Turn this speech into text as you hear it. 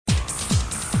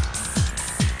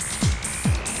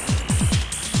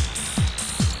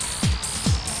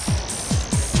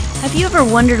Have you ever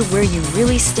wondered where you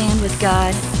really stand with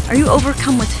God? Are you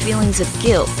overcome with feelings of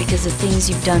guilt because of things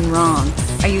you've done wrong?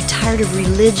 Are you tired of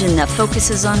religion that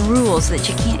focuses on rules that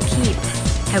you can't keep?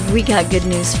 Have we got good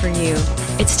news for you?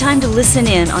 It's time to listen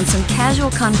in on some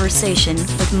casual conversation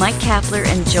with Mike Kapler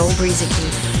and Joel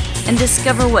Brueseke and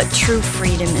discover what true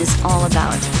freedom is all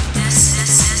about.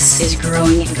 This is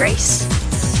Growing in Grace.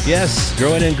 Yes,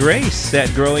 Growing in Grace at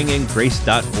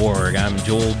growingingrace.org. I'm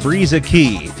Joel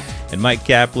Brueseke. And Mike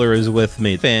Kapler is with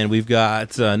me. And we've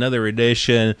got another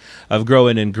edition of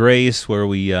Growing in Grace where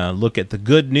we look at the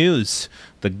good news,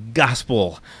 the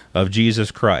gospel of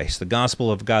Jesus Christ, the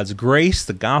gospel of God's grace,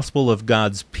 the gospel of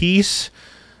God's peace.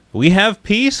 We have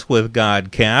peace with God,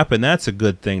 Cap, and that's a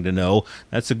good thing to know.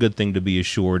 That's a good thing to be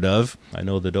assured of. I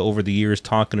know that over the years,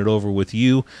 talking it over with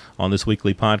you on this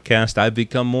weekly podcast, I've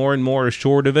become more and more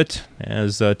assured of it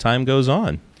as time goes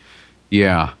on.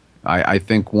 Yeah. I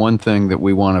think one thing that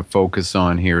we want to focus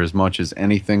on here as much as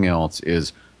anything else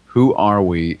is who are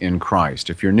we in Christ?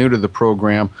 If you're new to the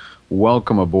program,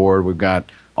 welcome aboard. We've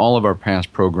got all of our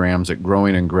past programs at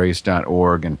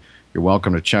growingingrace.org, and you're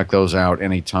welcome to check those out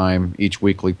anytime. Each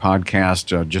weekly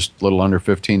podcast, just a little under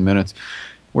 15 minutes.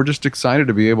 We're just excited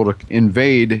to be able to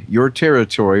invade your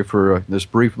territory for this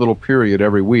brief little period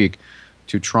every week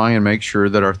to try and make sure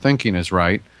that our thinking is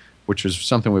right, which is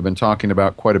something we've been talking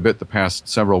about quite a bit the past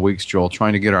several weeks, Joel,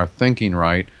 trying to get our thinking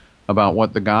right about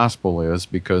what the gospel is,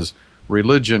 because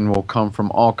religion will come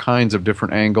from all kinds of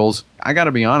different angles. I got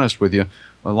to be honest with you,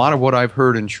 a lot of what I've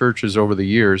heard in churches over the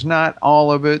years, not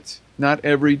all of it, not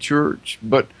every church,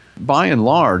 but by and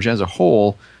large, as a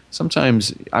whole,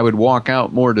 sometimes I would walk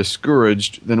out more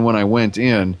discouraged than when I went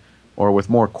in, or with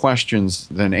more questions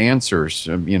than answers,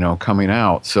 coming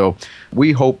out. So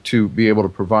we hope to be able to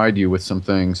provide you with some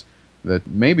things that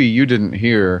maybe you didn't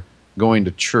hear going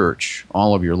to church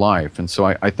all of your life. And so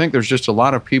I think there's just a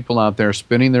lot of people out there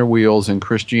spinning their wheels in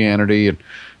Christianity, and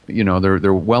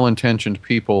they're well-intentioned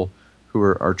people who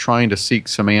are trying to seek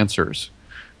some answers.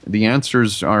 The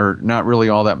answers are not really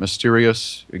all that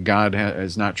mysterious. God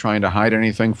is not trying to hide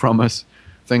anything from us.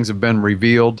 Things have been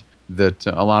revealed that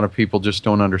a lot of people just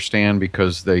don't understand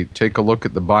because they take a look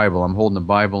at the Bible. I'm holding the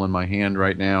Bible in my hand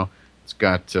right now. It's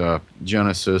got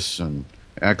Genesis and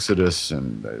Exodus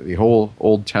and the whole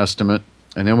Old Testament,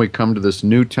 and then we come to this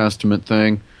New Testament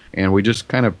thing, and we just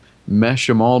kind of mesh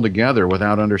them all together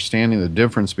without understanding the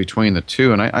difference between the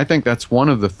two. And I think that's one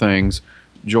of the things,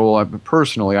 Joel,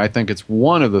 I think it's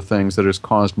one of the things that has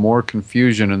caused more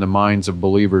confusion in the minds of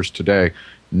believers today,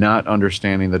 not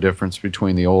understanding the difference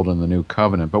between the Old and the New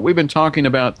Covenant. But we've been talking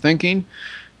about thinking,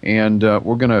 and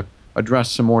we're going to address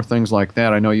some more things like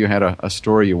that. I know you had a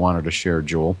story you wanted to share,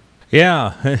 Joel.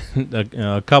 Yeah,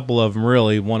 a couple of them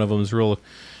really. One of them is real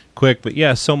quick. But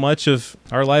yeah, so much of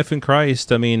our life in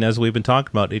Christ, I mean, as we've been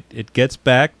talking about, it gets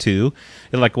back to,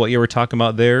 like what you were talking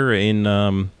about there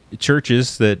in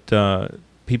churches, that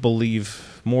people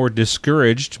leave more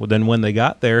discouraged than when they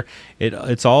got there.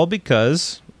 It's all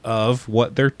because of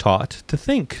what they're taught to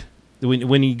think.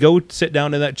 When you go sit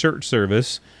down in that church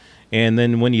service, and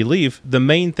then when you leave, the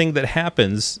main thing that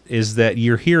happens is that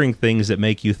you're hearing things that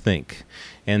make you think.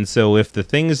 And so if the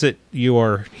things that you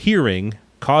are hearing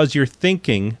cause your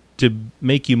thinking to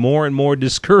make you more and more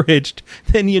discouraged,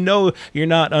 then you know you're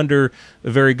not under a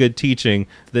very good teaching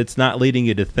that's not leading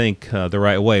you to think the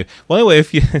right way. Well, anyway,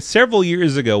 several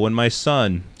years ago when my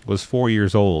son was 4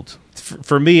 years old,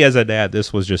 for me as a dad,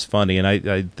 this was just funny, and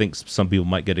I think some people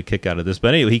might get a kick out of this.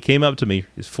 But anyway, he came up to me,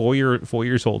 he's 4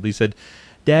 years old. He said,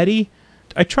 "Daddy,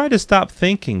 I try to stop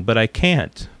thinking, but I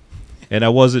can't." And I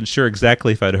wasn't sure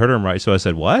exactly if I'd heard him right, so I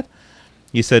said, "What?"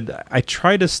 He said, "I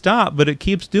try to stop, but it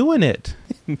keeps doing it."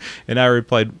 And I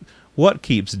replied, "What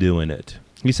keeps doing it?"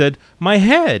 He said, "My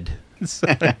head." And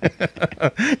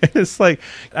it's like,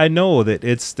 I know that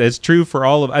that's true for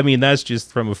all of, I mean, that's just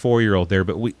from a 4-year-old there,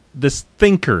 but this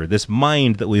thinker, this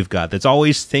mind that we've got that's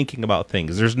always thinking about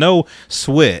things, there's no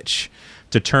switch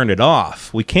to turn it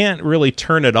off. We can't really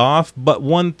turn it off, but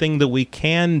one thing that we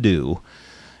can do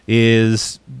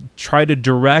is try to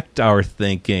direct our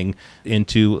thinking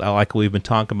into, like we've been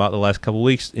talking about the last couple of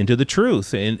weeks, into the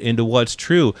truth, into what's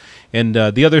true. And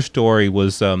the other story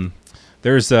was,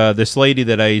 there's this lady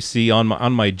that I see on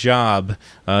my job.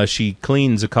 She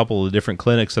cleans a couple of different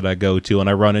clinics that I go to, and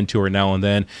I run into her now and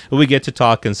then. We get to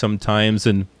talking sometimes,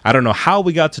 and I don't know how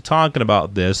we got to talking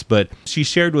about this, but she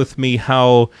shared with me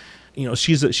how,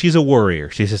 she's a worrier.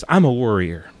 She says, "I'm a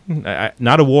worrier."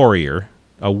 Not a warrior,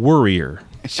 a worrier.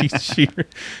 She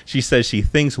says she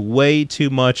thinks way too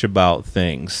much about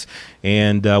things.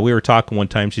 And we were talking one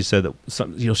time, she said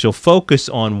that she'll focus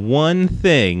on one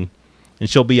thing and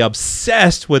she'll be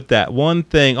obsessed with that one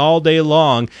thing all day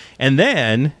long,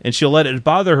 and she'll let it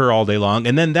bother her all day long,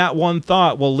 and then that one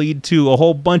thought will lead to a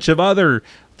whole bunch of other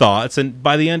thoughts, and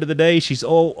by the end of the day she's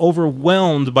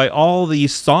overwhelmed by all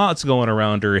these thoughts going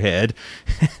around her head.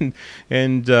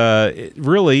 and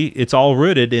really it's all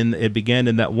rooted in, it began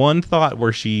in that one thought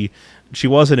where she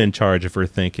wasn't in charge of her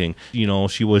thinking.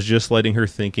 She was just letting her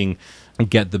thinking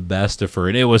get the best of her.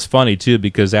 And it was funny too,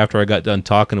 because after I got done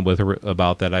talking with her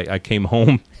about that, I came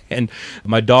home and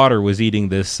my daughter was eating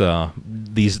these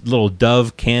little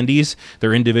Dove candies.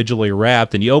 They're individually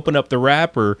wrapped, and you open up the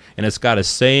wrapper and it's got a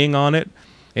saying on it,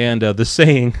 and the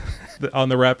saying on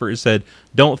the wrapper, it said,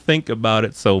 "Don't think about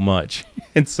it so much."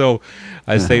 And so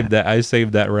I saved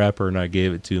that wrapper and I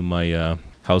gave it to my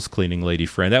house cleaning lady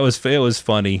friend. It was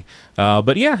funny.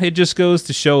 But yeah, it just goes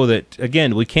to show that,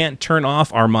 again, we can't turn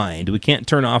off our mind. We can't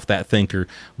turn off that thinker,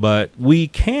 but we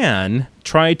can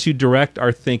try to direct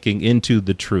our thinking into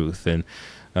the truth. And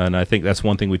I think that's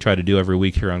one thing we try to do every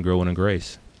week here on Growing in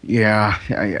Grace. Yeah,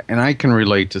 and I can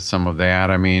relate to some of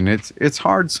that. I mean, it's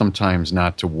hard sometimes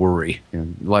not to worry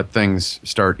and let things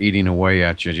start eating away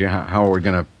at you. How are we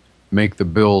going to make the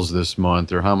bills this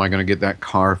month, or how am I going to get that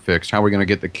car fixed? How are we going to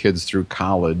get the kids through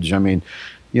college? I mean,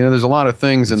 there's a lot of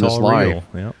things in this life.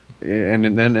 Yep.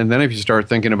 And then if you start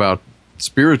thinking about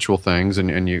spiritual things,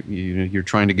 and you're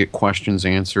trying to get questions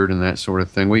answered and that sort of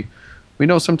thing, we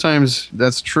know sometimes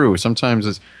that's true. Sometimes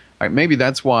it's maybe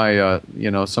that's why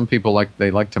some people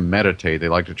like to meditate. They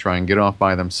like to try and get off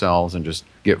by themselves and just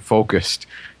get focused.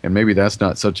 And maybe that's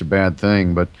not such a bad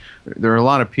thing, but there are a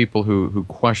lot of people who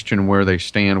question where they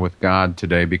stand with God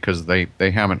today because they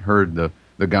haven't heard the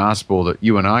gospel that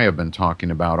you and I have been talking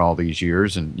about all these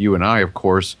years. And you and I, of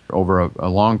course, over a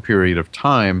long period of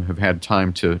time have had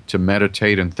time to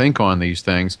meditate and think on these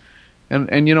things.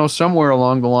 And somewhere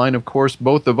along the line, of course,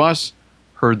 both of us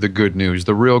heard the good news,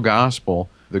 the real gospel,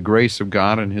 the grace of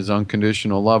God and His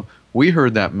unconditional love. We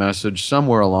heard that message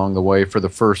somewhere along the way for the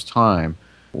first time.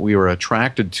 We were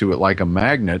attracted to it like a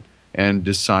magnet and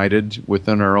decided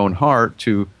within our own heart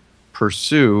to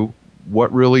pursue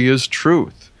what really is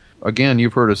truth. Again,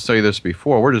 you've heard us say this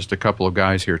before. We're just a couple of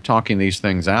guys here talking these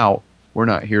things out. We're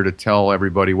not here to tell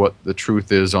everybody what the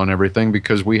truth is on everything,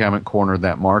 because we haven't cornered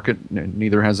that market,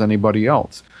 neither has anybody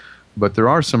else. But there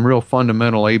are some real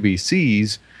fundamental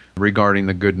ABCs regarding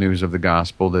the good news of the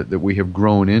gospel that we have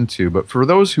grown into. But for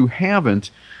those who haven't,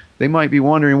 they might be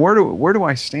wondering, where do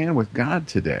I stand with God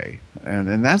today?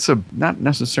 And that's not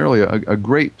necessarily a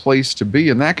great place to be,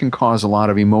 and that can cause a lot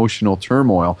of emotional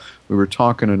turmoil. We were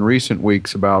talking in recent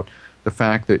weeks about the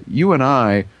fact that you and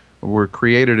I were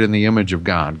created in the image of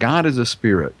God. God is a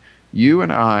spirit. You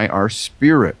and I are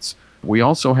spirits. We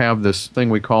also have this thing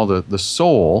we call the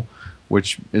soul,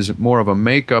 which is more of a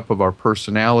makeup of our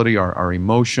personality, our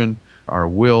emotion, our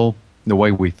will, the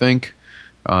way we think.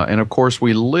 And of course,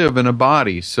 we live in a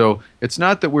body. So it's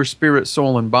not that we're spirit,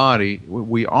 soul, and body.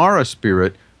 We are a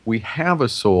spirit, we have a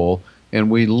soul, and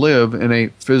we live in a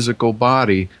physical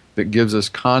body that gives us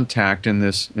contact in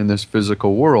this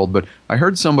physical world. But I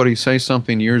heard somebody say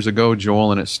something years ago,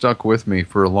 Joel, and it stuck with me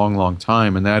for a long, long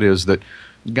time, and that is that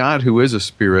God, who is a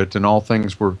spirit, and all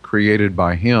things were created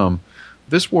by Him,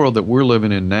 this world that we're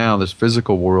living in now, this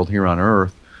physical world here on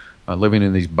earth, living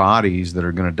in these bodies that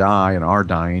are going to die and are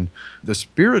dying, the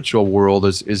spiritual world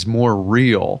is more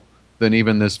real than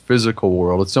even this physical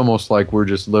world. It's almost like we're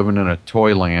just living in a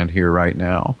toy land here right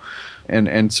now.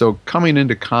 And so coming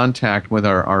into contact with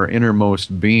our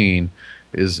innermost being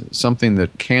is something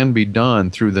that can be done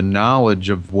through the knowledge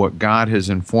of what God has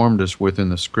informed us with in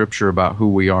the Scripture about who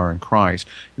we are in Christ.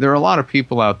 There are a lot of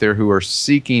people out there who are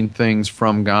seeking things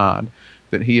from God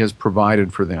that He has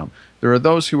provided for them. There are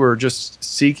those who are just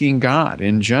seeking God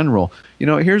in general.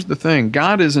 Here's the thing.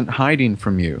 God isn't hiding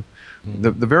from you.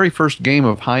 The very first game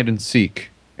of hide and seek,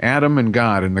 Adam and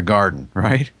God in the garden,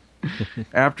 right?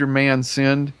 After man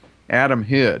sinned, Adam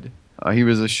hid. He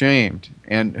was ashamed.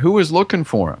 And who was looking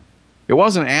for him? It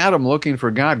wasn't Adam looking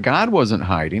for God. God wasn't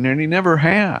hiding, and He never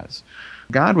has.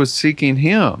 God was seeking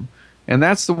him. And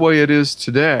that's the way it is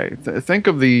today. Think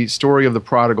of the story of the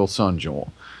prodigal son,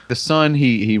 Joel. The son,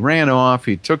 he ran off,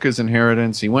 he took his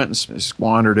inheritance, he went and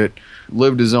squandered it,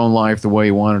 lived his own life the way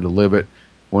he wanted to live it.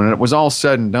 When it was all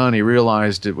said and done, he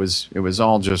realized it was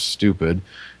all just stupid.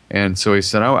 And so he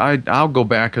said, I'll go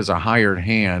back as a hired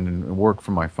hand and work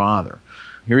for my father.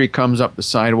 Here he comes up the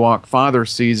sidewalk, father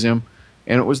sees him,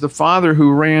 and it was the father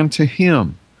who ran to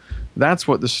him. That's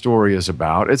what the story is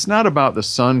about. It's not about the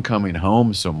son coming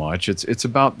home so much. It's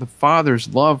about the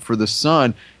father's love for the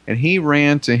son, and he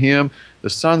ran to him. The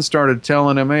son started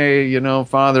telling him, hey,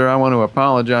 Father, I want to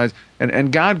apologize.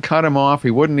 And God cut him off.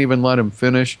 He wouldn't even let him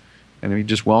finish, and he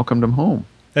just welcomed him home.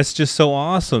 That's just so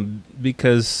awesome,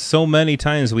 because so many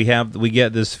times we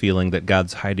get this feeling that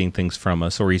God's hiding things from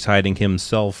us, or he's hiding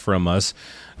himself from us,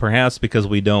 perhaps because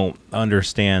we don't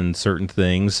understand certain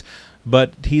things,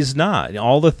 but he's not.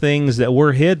 All the things that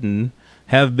were hidden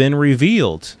have been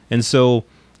revealed. And so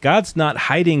God's not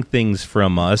hiding things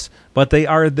from us, but they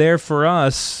are there for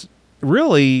us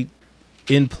really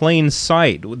in plain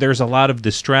sight. There's a lot of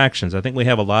distractions. I think we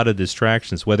have a lot of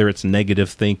distractions, whether it's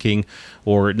negative thinking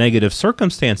or negative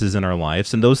circumstances in our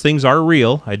lives, and those things are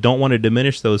real. I don't want to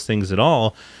diminish those things at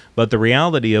all, but the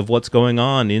reality of what's going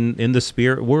on in the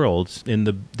spirit world, in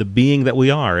the being that we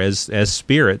are as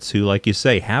spirits who, like you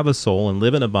say, have a soul and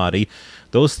live in a body,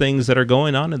 those things that are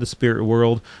going on in the spirit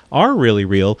world are really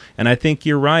real. And I think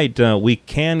you're right. We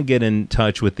can get in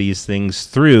touch with these things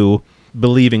through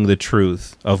believing the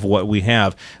truth of what we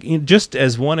have. Just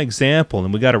as one example,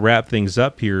 and we got to wrap things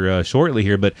up here shortly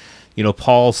here, but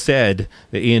Paul said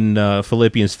in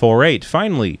Philippians 4:8,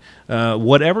 finally,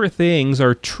 whatever things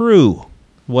are true,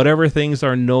 whatever things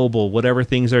are noble, whatever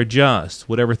things are just,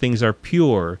 whatever things are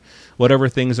pure, whatever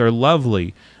things are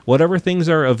lovely, whatever things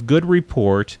are of good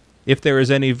report, if there is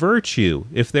any virtue,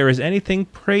 if there is anything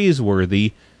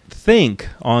praiseworthy, think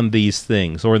on these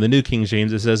things. Or in the New King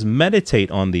James, it says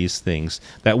meditate on these things.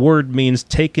 That word means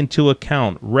take into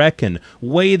account, reckon,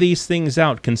 weigh these things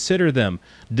out, consider them,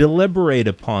 deliberate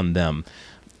upon them.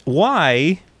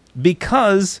 Why?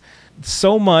 Because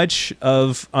so much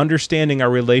of understanding our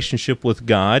relationship with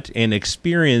God and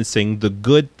experiencing the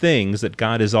good things that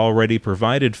God has already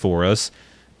provided for us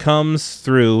comes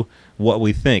through what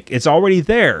we think. It's already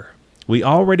there. We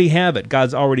already have it.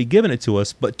 God's already given it to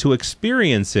us, but to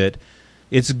experience it,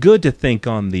 it's good to think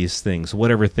on these things,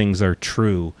 whatever things are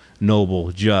true,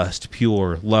 noble, just,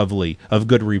 pure, lovely, of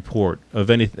good report, of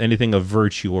anything of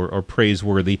virtue or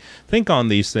praiseworthy. Think on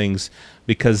these things,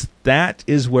 because that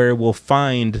is where we'll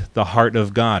find the heart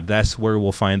of God. That's where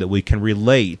we'll find that we can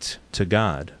relate to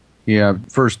God. Yeah,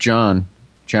 1 John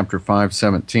chapter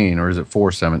 5:17, or is it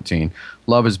 4:17?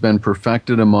 Love has been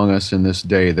perfected among us in this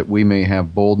day, that we may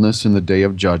have boldness in the day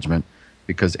of judgment,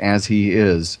 because as he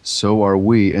is, so are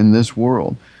we in this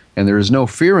world. And there is no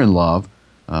fear in love,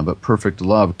 but perfect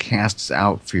love casts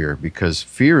out fear, because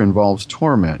fear involves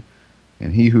torment,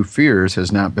 and he who fears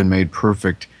has not been made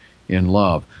perfect in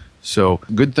love. So,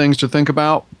 good things to think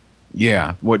about?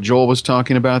 Yeah, what Joel was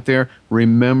talking about there,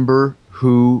 remember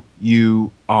who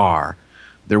you are.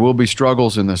 There will be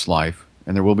struggles in this life,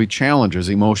 and there will be challenges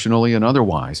emotionally and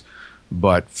otherwise,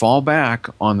 but fall back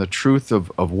on the truth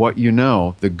of what you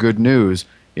know, the good news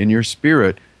in your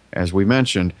spirit. As we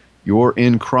mentioned, you're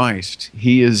in Christ.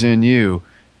 He is in you,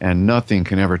 and nothing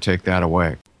can ever take that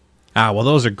away. Well,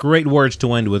 those are great words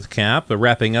to end with, Cap.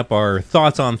 Wrapping up our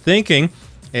thoughts on thinking.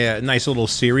 A nice little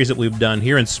series that we've done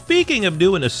here. And speaking of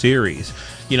doing a series,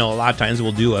 a lot of times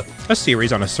we'll do a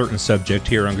series on a certain subject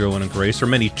here on Growing in Grace, or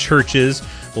many churches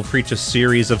will preach a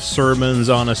series of sermons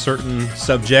on a certain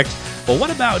subject. Well,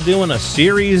 what about doing a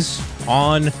series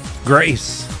on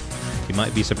grace? You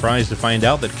might be surprised to find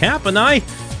out that Cap and I,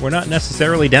 we're not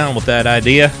necessarily down with that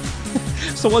idea.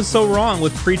 So what's so wrong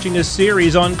with preaching a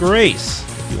series on grace?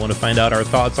 If you want to find out our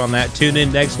thoughts on that, tune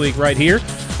in next week right here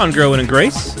on Growing in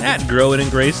Grace at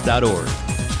growingingrace.org.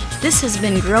 This has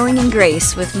been Growing in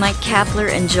Grace with Mike Kapler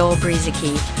and Joel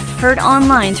Brizicki, heard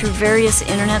online through various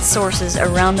internet sources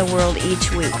around the world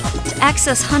each week. To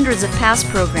access hundreds of past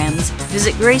programs,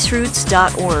 visit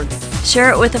graceroots.org.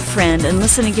 Share it with a friend and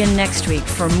listen again next week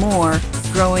for more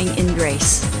Growing in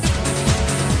Grace.